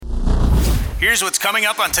Here's what's coming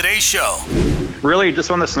up on today's show. Really,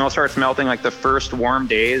 just when the snow starts melting, like the first warm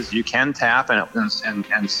days, you can tap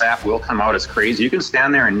and sap will come out as crazy. You can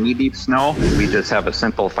stand there in knee-deep snow. We just have a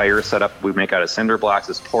simple fire setup we make out of cinder blocks.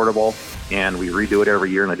 It's portable, and we redo it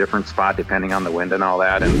every year in a different spot depending on the wind and all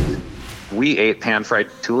that. And we ate pan-fried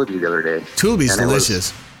Tullibees the other day. Tullibees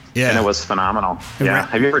delicious. Yeah. And it was phenomenal. Yeah.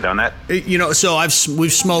 Have you ever done that? So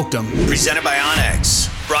we've smoked them. Presented by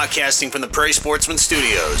Onyx, broadcasting from the Prairie Sportsman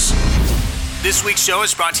Studios. This week's show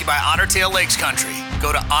is brought to you by Otter Tail Lakes Country.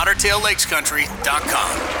 Go to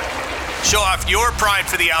OttertailLakesCountry.com. Show off your pride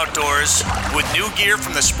for the outdoors with new gear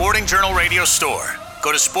from the Sporting Journal Radio store.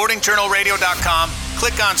 Go to SportingJournalRadio.com,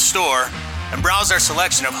 click on store, and browse our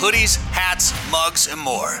selection of hoodies, hats, mugs, and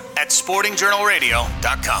more at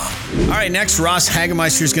SportingJournalRadio.com. All right, next, Ross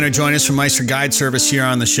Hagemeister is going to join us from Meister Guide Service here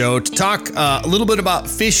on the show to talk a little bit about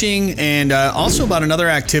fishing and also about another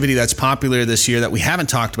activity that's popular this year that we haven't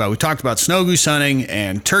talked about. We talked about snow goose hunting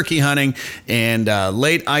and turkey hunting and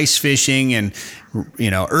late ice fishing and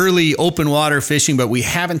early open water fishing, but we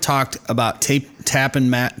haven't talked about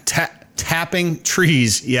tapping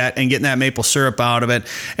trees yet and getting that maple syrup out of it.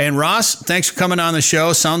 And Ross, thanks for coming on the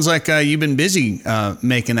show. Sounds like you've been busy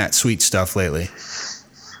making that sweet stuff lately.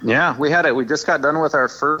 Yeah, we had it. We just got done with our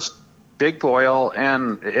first big boil,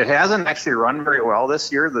 and it hasn't actually run very well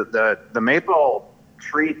this year. The maple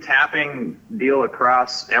tree tapping deal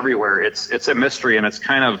across everywhere, it's a mystery, and it's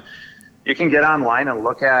kind of, you can get online and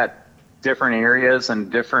look at different areas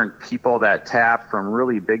and different people that tap, from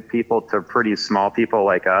really big people to pretty small people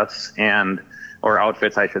like us, or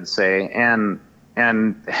outfits, I should say. And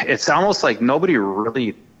it's almost like nobody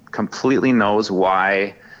really completely knows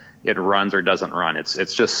why it runs or doesn't run.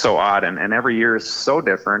 It's just so odd. And every year is so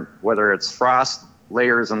different, whether it's frost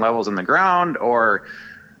layers and levels in the ground or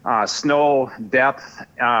snow depth,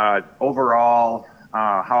 overall,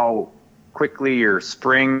 how quickly your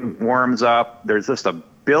spring warms up. There's just a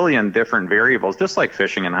billion different variables, just like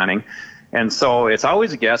fishing and hunting. And so it's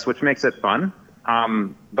always a guess, which makes it fun.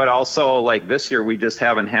 But also, like this year, we just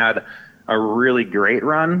haven't had a really great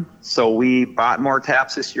run. So we bought more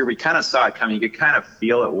taps this year. We kind of saw it coming. You could kind of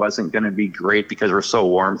feel it wasn't going to be great because we're so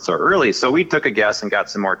warm so early. So we took a guess and got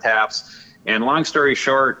some more taps. And long story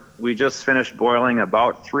short, we just finished boiling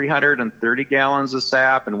about 330 gallons of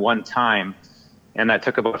sap in one time. And that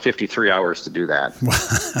took about 53 hours to do that.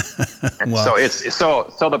 And wow.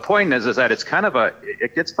 So the point is that it's kind of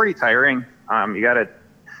it gets pretty tiring. You got to,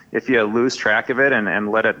 if you lose track of it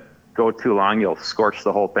and let it go too long, you'll scorch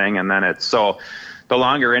the whole thing. And then the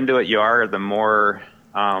longer into it you are, the more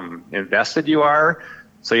invested you are.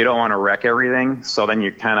 So you don't want to wreck everything. So then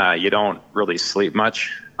you don't really sleep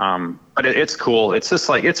much. But it's cool. It's just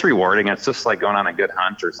like, it's rewarding. It's just like going on a good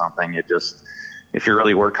hunt or something. If you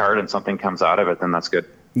really work hard and something comes out of it, then that's good.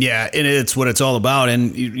 Yeah, and it's what it's all about.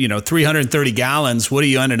 And 330 gallons. What are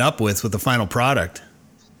you ending up with the final product?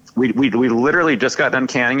 We literally just got done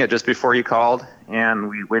canning it just before you called, and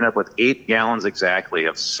we went up with 8 gallons exactly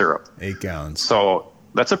of syrup. 8 gallons. So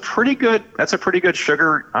that's a pretty good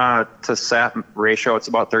sugar to sap ratio. It's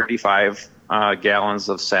about 35 gallons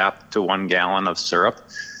of sap to 1 gallon of syrup.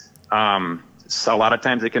 So a lot of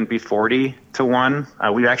times it can be 40 to 1.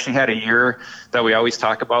 We actually had a year that we always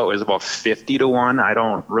talk about. It was about 50 to 1. I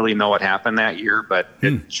don't really know what happened that year, but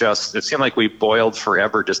it seemed like we boiled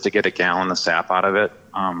forever just to get a gallon of sap out of it.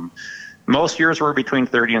 Most years were between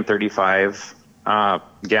 30 and 35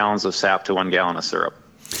 gallons of sap to 1 gallon of syrup.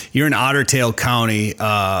 You're in Otter Tail County.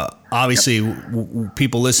 Obviously, yep.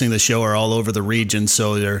 People listening to the show are all over the region,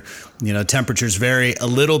 so their temperatures vary a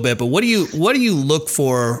little bit. But what do you look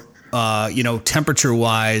for?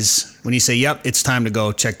 Temperature-wise, when you say, yep, it's time to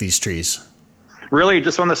go check these trees? Really,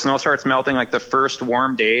 just when the snow starts melting, like the first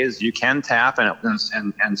warm days, you can tap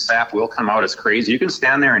and sap will come out as crazy. You can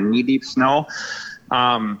stand there in knee-deep snow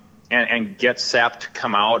and get sap to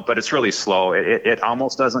come out, but it's really slow. It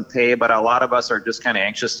almost doesn't pay, but a lot of us are just kind of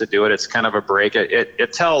anxious to do it. It's kind of a break.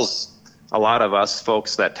 It tells a lot of us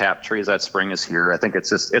folks that tap trees that spring is here. I think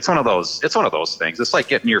it's one of those things. It's like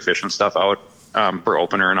getting your fishing stuff out for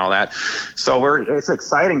opener and all that. So it's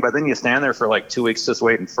exciting, but then you stand there for like 2 weeks just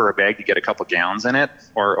waiting for a bag to get a couple gallons in it,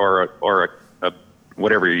 or a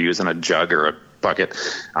whatever you're using, a jug or a bucket.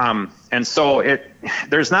 And so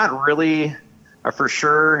there's not really for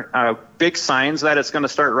sure big signs that it's going to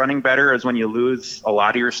start running better is when you lose a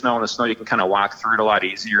lot of your snow. In the snow, you can kind of walk through it a lot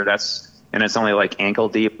easier. And it's only like ankle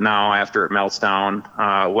deep now after it melts down.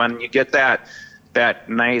 When you get that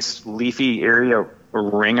nice leafy area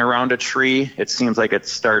ring around a tree, it seems like it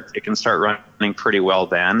can start running pretty well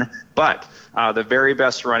then. But the very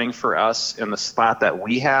best running for us in the spot that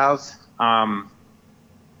we have,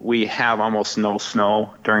 we have almost no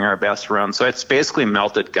snow during our best run. So it's basically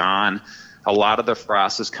melted, gone. A lot of the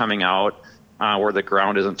frost is coming out where the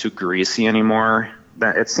ground isn't too greasy anymore.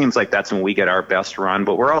 It seems like that's when we get our best run.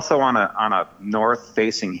 But we're also on a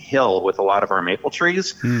north-facing hill with a lot of our maple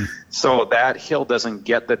trees. So that hill doesn't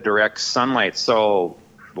get the direct sunlight. So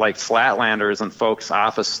like flatlanders and folks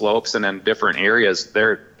off of slopes and in different areas,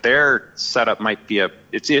 their setup might be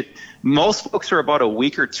most folks are about a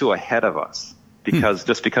week or two ahead of us because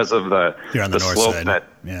of the slope side.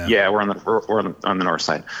 We're on the north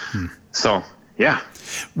side. So yeah,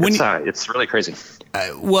 it's really crazy.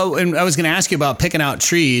 Well, and I was going to ask you about picking out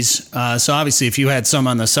trees. So obviously, if you had some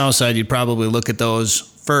on the south side, you'd probably look at those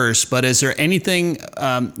first. But is there anything?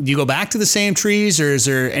 Do you go back to the same trees, or is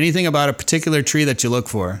there anything about a particular tree that you look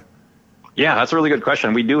for? Yeah, that's a really good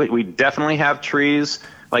question. We do. We definitely have trees.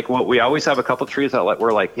 Like we always have a couple trees that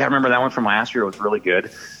we're like, yeah, remember that one from last year? It was really good.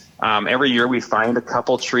 Every year we find a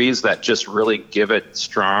couple trees that just really give it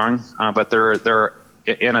strong. But they're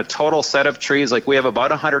in a total set of trees. Like we have about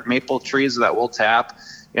 100 maple trees that we'll tap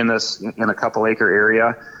in a couple acre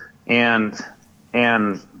area, and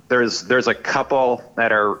there's a couple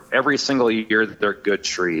that are every single year they're good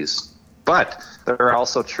trees. But there are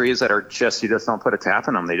also trees that are you just don't put a tap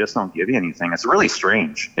in them. They just don't give you anything. It's really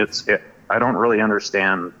strange. I don't really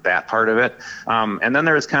understand that part of it. And then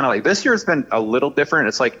there's kind of like this year's been a little different.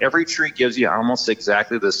 It's like every tree gives you almost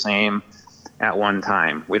exactly the same at one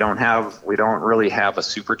time. We don't really have a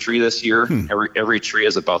super tree this year. Every tree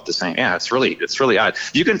is about the same. Yeah, it's really odd.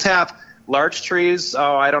 You can tap large trees.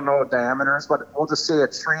 Oh, I don't know what diameters, but we'll just say a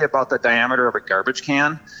tree about the diameter of a garbage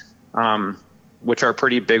can, which are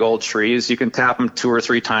pretty big old trees. You can tap them 2 or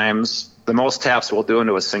 3 times. The most taps we'll do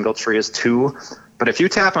into a single tree is 2. But if you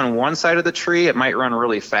tap on one side of the tree, it might run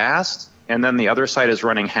really fast, and then the other side is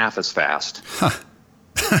running half as fast.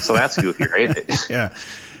 So that's goofy, right? Yeah.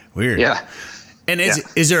 Weird. Yeah. And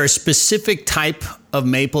is there a specific type of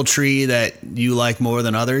maple tree that you like more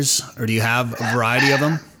than others, or do you have a variety of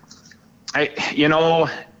them?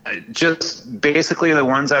 Just basically the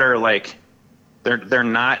ones that are like, they're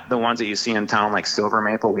not the ones that you see in town like silver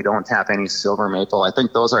maple. We don't tap any silver maple. I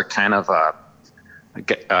think those are kind of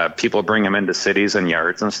people bring them into cities and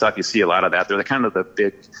yards and stuff. You see a lot of that. They're kind of the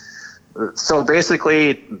big. So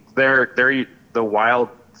basically, they're the wild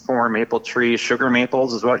form maple tree. Sugar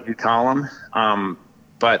maples is what you call them.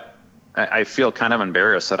 But I feel kind of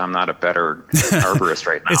embarrassed that I'm not a better arborist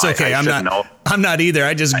right now. It's okay. I'm not either.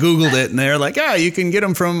 I just Googled it, and they're like, you can get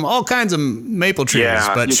them from all kinds of maple trees,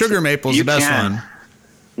 but sugar maple is the best one.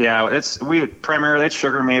 Yeah, it's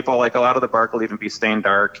sugar maple. Like a lot of the bark will even be stained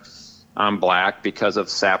dark. Black because of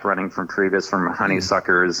sap running from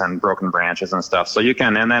honeysuckers and broken branches and stuff. So you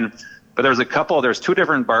can, but there's 2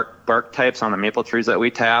 different bark types on the maple trees that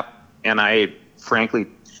we tap. And they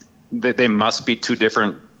must be 2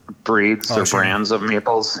 different breeds or brands of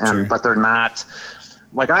maples. But they're not,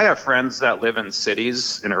 like I have friends that live in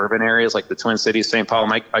cities, in urban areas, like the Twin Cities, St.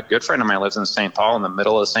 Paul. A good friend of mine lives in St. Paul, in the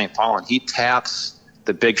middle of St. Paul, and he taps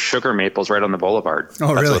the big sugar maples right on the boulevard.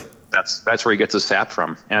 Oh, really? That's where he gets his sap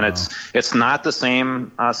from, and it's not the same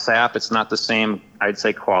sap. It's not the same, I'd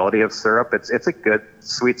say, quality of syrup. It's a good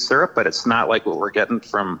sweet syrup, but it's not like what we're getting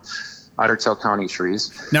from Otter Tail County trees.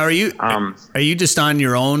 Now, are you just on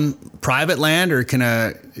your own private land, or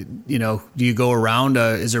do you go around?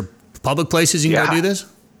 Is there public places you can go do this?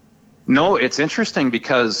 No, it's interesting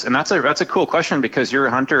because, and that's a cool question because you're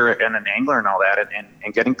a hunter and an angler and all that,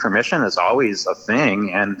 and getting permission is always a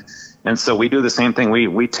thing. And so we do the same thing.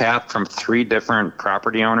 We tap from 3 different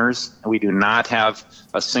property owners. We do not have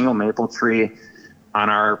a single maple tree on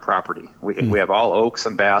our property. We have all oaks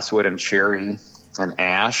and basswood and cherry and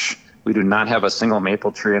ash. We do not have a single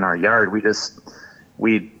maple tree in our yard.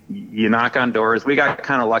 You knock on doors. We got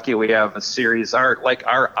kind of lucky. We have a series.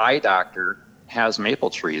 Our eye doctor has maple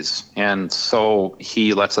trees, and so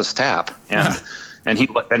he lets us tap. And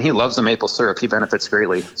he loves the maple syrup. He benefits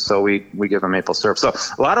greatly, so we give him maple syrup. So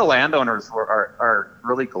a lot of landowners are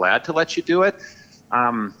really glad to let you do it,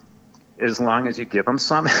 as long as you give them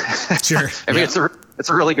some. Sure. I mean, it's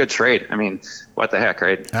a really good trade. I mean, what the heck,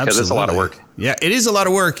 right? Because it's a lot of work. Yeah, it is a lot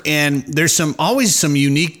of work, and there's always some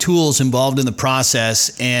unique tools involved in the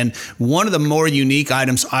process. And one of the more unique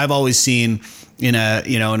items I've always seen in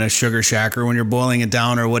a sugar shack, or when you're boiling it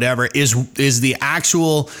down or whatever, is the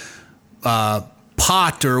actual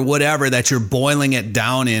pot or whatever that you're boiling it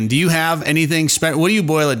down in. Do you have anything what do you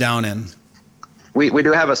boil it down in? We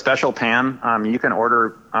do have a special pan. You can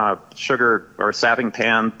order sugar or sapping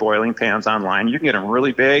pan, boiling pans online. You can get them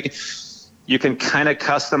really big. you can kind of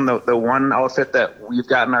custom the one outfit that we've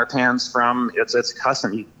gotten our pans from. It's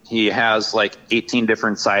custom. He has like 18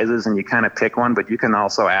 different sizes, and you kind of pick one, but you can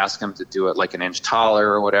also ask him to do it like an inch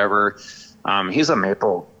taller or whatever. He's a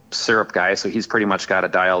maple syrup guy, so he's pretty much got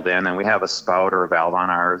it dialed in, and we have a spout or a valve on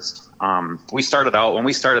ours. When we started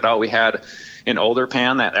out, we had an older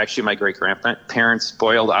pan that actually my great grandparents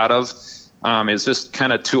boiled out of. It's just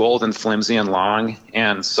kind of too old and flimsy and long,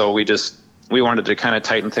 and so we wanted to kind of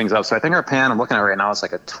tighten things up. So I think our pan I'm looking at right now is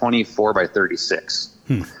like a 24 by 36.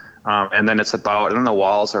 And then the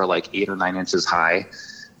walls are like 8 or 9 inches high.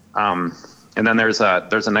 And then there's a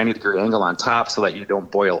 90-degree angle on top so that you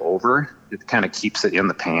don't boil over. It kind of keeps it in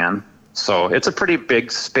the pan. So it's a pretty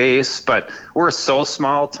big space, but we're so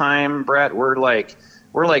small time, Brett. We're like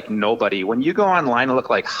nobody. When you go online and look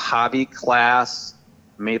like hobby class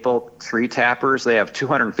maple tree tappers, they have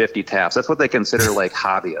 250 taps. That's what they consider like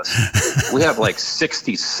hobbyists. We have like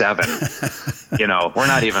 67. We're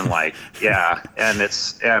not even like, yeah. And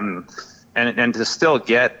it's and to still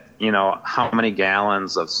get how many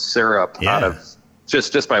gallons of syrup out of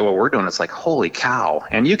just by what we're doing, it's like, holy cow.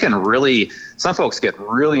 And you can some folks get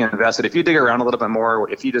really invested. If you dig around a little bit more,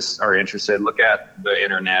 if you just are interested, look at the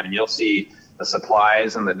internet and you'll see the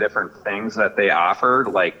supplies and the different things that they offer,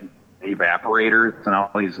 like evaporators and all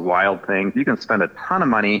these wild things. You can spend a ton of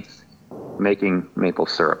money making maple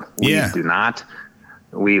syrup. We do not.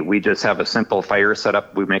 We just have a simple fire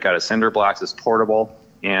setup. We make out of cinder blocks. It's portable,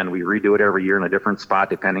 and we redo it every year in a different spot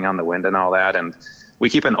depending on the wind and all that. And we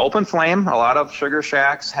keep an open flame. A lot of sugar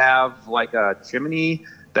shacks have like a chimney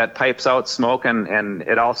that pipes out smoke, and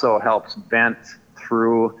it also helps vent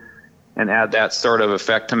through and add that sort of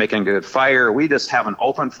effect to making a good fire. We just have an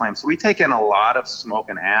open flame. So we take in a lot of smoke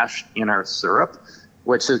and ash in our syrup,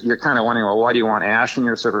 which is, you're kind of wondering, well, why do you want ash in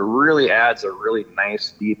your syrup? It really adds a really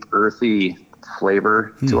nice, deep, earthy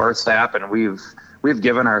flavor to our sap. And we've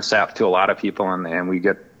given our sap to a lot of people, and we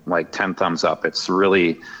get like 10 thumbs up. It's a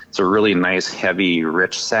really nice, heavy,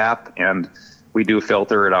 rich sap. And we do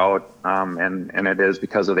filter it out. And it is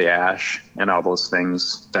because of the ash and all those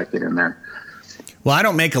things that get in there. Well, I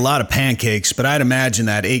don't make a lot of pancakes, but I'd imagine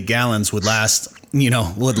that 8 gallons would last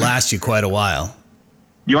you quite a while.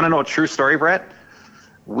 You want to know a true story, Brett?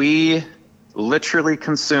 We literally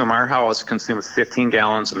our house consumes 15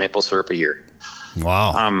 gallons of maple syrup a year.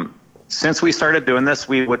 Wow. Since we started doing this,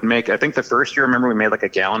 we would make, I think the first year, remember, we made like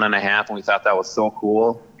 1.5 gallons, and we thought that was so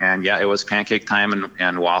cool. And yeah, it was pancake time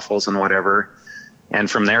and waffles and whatever.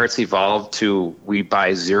 And from there, it's evolved to we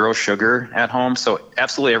buy 0 sugar at home. So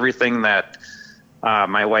absolutely everything that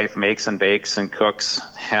my wife makes and bakes and cooks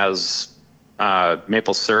has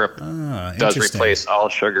maple syrup. Does replace all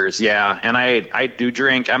sugars. Yeah. And I do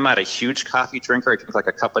drink. I'm not a huge coffee drinker. I drink like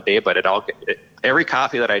a cup a day, but every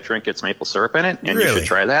coffee that I drink gets maple syrup in it. And You should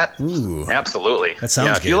try that. Ooh, absolutely. That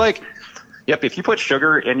sounds good. If you put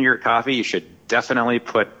sugar in your coffee, you should definitely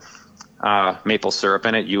put maple syrup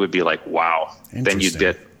in it. You would be like, wow. Then you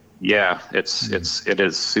did. Yeah. It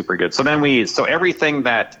is super good. So everything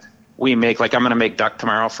that we make, like I'm going to make duck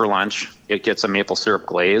tomorrow for lunch. It gets a maple syrup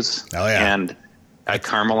glaze. Oh, yeah. And I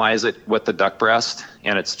caramelize it with the duck breast.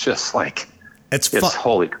 And it's just like, it's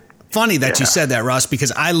funny that you said that, Ross,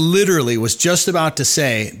 because I literally was just about to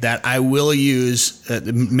say that I will use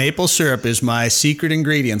maple syrup is my secret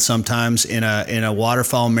ingredient sometimes in a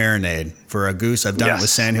waterfowl marinade for a goose. I've done it with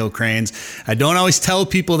sandhill cranes. I don't always tell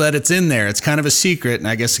people that it's in there. It's kind of a secret, and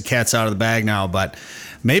I guess the cat's out of the bag now, but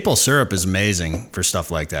maple syrup is amazing for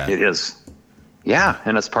stuff like that. It is. Yeah,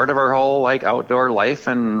 and it's part of our whole like outdoor life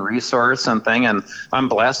and resource and thing. And I'm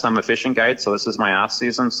blessed. I'm a fishing guide, so this is my off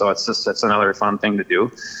season. So it's another fun thing to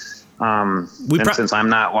do. Since I'm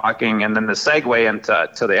not walking, and then the segue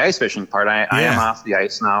into the ice fishing part, I am off the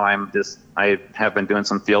ice now. I have been doing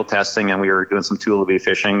some field testing, and we were doing some Tullibee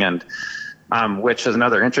fishing, and which is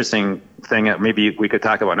another interesting thing that maybe we could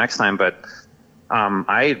talk about next time. But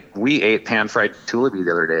we ate pan-fried Tullibee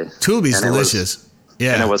the other day. Tullibees delicious.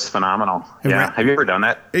 And it was phenomenal. Yeah. Have you ever done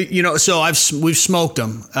that? So we've smoked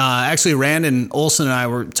them. Actually, Randon Olson and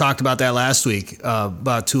I talked about that last week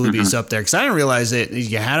about Tullibees up there, because I didn't realize that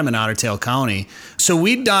you had them in Otter Tail County. So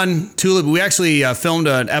we'd done Tullibee. We actually filmed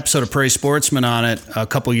an episode of Prairie Sportsman on it a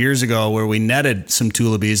couple years ago where we netted some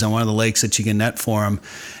Tullibees on one of the lakes that you can net for them.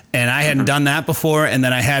 And I hadn't done that before, and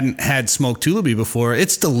then I hadn't had smoked Tullibee before.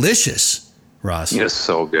 It's delicious, Ross. It is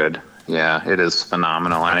so good. Yeah, it is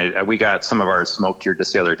phenomenal. And we got some of our smoked here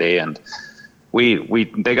just the other day, and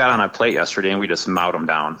they got on a plate yesterday, and we just mowed them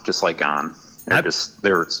down, just like gone.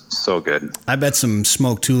 They were so good. I bet some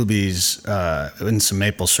smoked Tullibees and some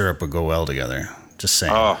maple syrup would go well together. Just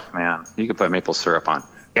saying. Oh man, you could put maple syrup on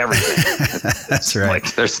everything. That's right.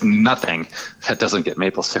 Like there's nothing that doesn't get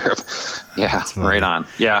maple syrup. Yeah, right on.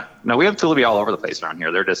 Yeah. No, we have Tullibee all over the place around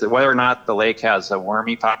here. They're just, whether or not the lake has a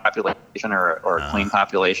wormy population or a clean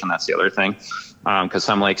population, that's the other thing. Because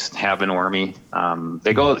some lakes have been wormy.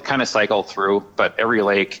 They go kind of cycle through, but every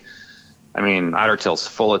lake, I mean, Otter Tail's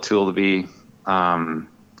full of Tullibee.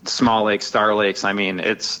 Small lakes, star lakes. I mean,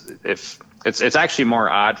 it's actually more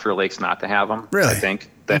odd for lakes not to have them. Really? I think.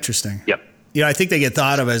 Interesting. Yep. Yeah, I think they get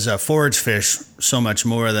thought of as a forage fish so much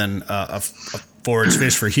more than a forage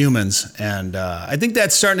fish for humans. And I think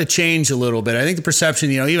that's starting to change a little bit. I think the perception,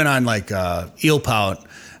 even on like eel pout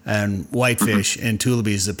and whitefish and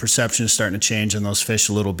Tullibees, the perception is starting to change on those fish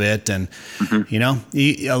a little bit. And,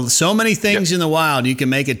 so many things in the wild, you can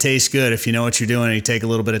make it taste good if you know what you're doing and you take a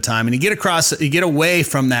little bit of time. And you get away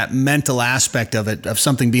from that mental aspect of it, of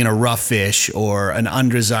something being a rough fish or an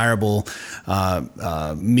undesirable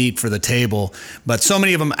meat for the table. But so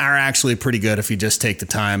many of them are actually pretty good if you just take the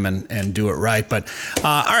time and do it right. But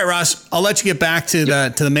all right, Ross, I'll let you get back to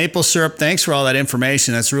the maple syrup. Thanks for all that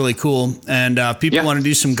information. That's really cool. And if people want to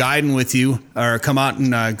do some guiding with you or come out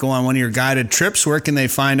and go on one of your guided trips, where can they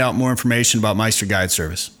find out more information about Meister Guide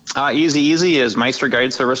Service? Easy is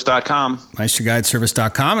meisterguideservice.com.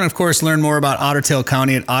 Meisterguideservice.com. And of course, learn more about Otter Tail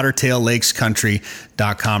County at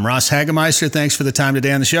ottertaillakescountry.com. Ross Hagemeister, thanks for the time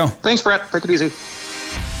today on the show. Thanks, Brett. Take it easy.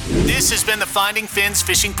 This has been the Finding Fins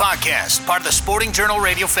Fishing Podcast, part of the Sporting Journal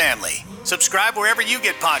Radio family. Subscribe wherever you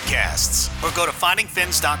get podcasts or go to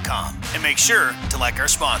findingfins.com and make sure to like our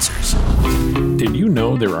sponsors. Did you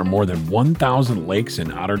know there are more than 1,000 lakes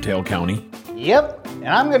in Otter Tail County? Yep, and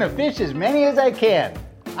I'm going to fish as many as I can.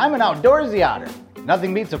 I'm an outdoorsy otter.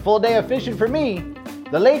 Nothing beats a full day of fishing for me.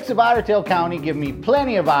 The lakes of Otter Tail County give me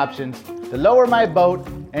plenty of options to lower my boat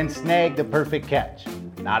and snag the perfect catch.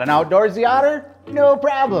 Not an outdoorsy otter? No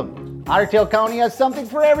problem. Otter Tail County has something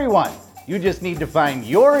for everyone. You just need to find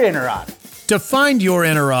your inner otter. To find your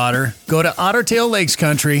inner otter, go to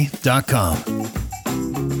ottertaillakescountry.com.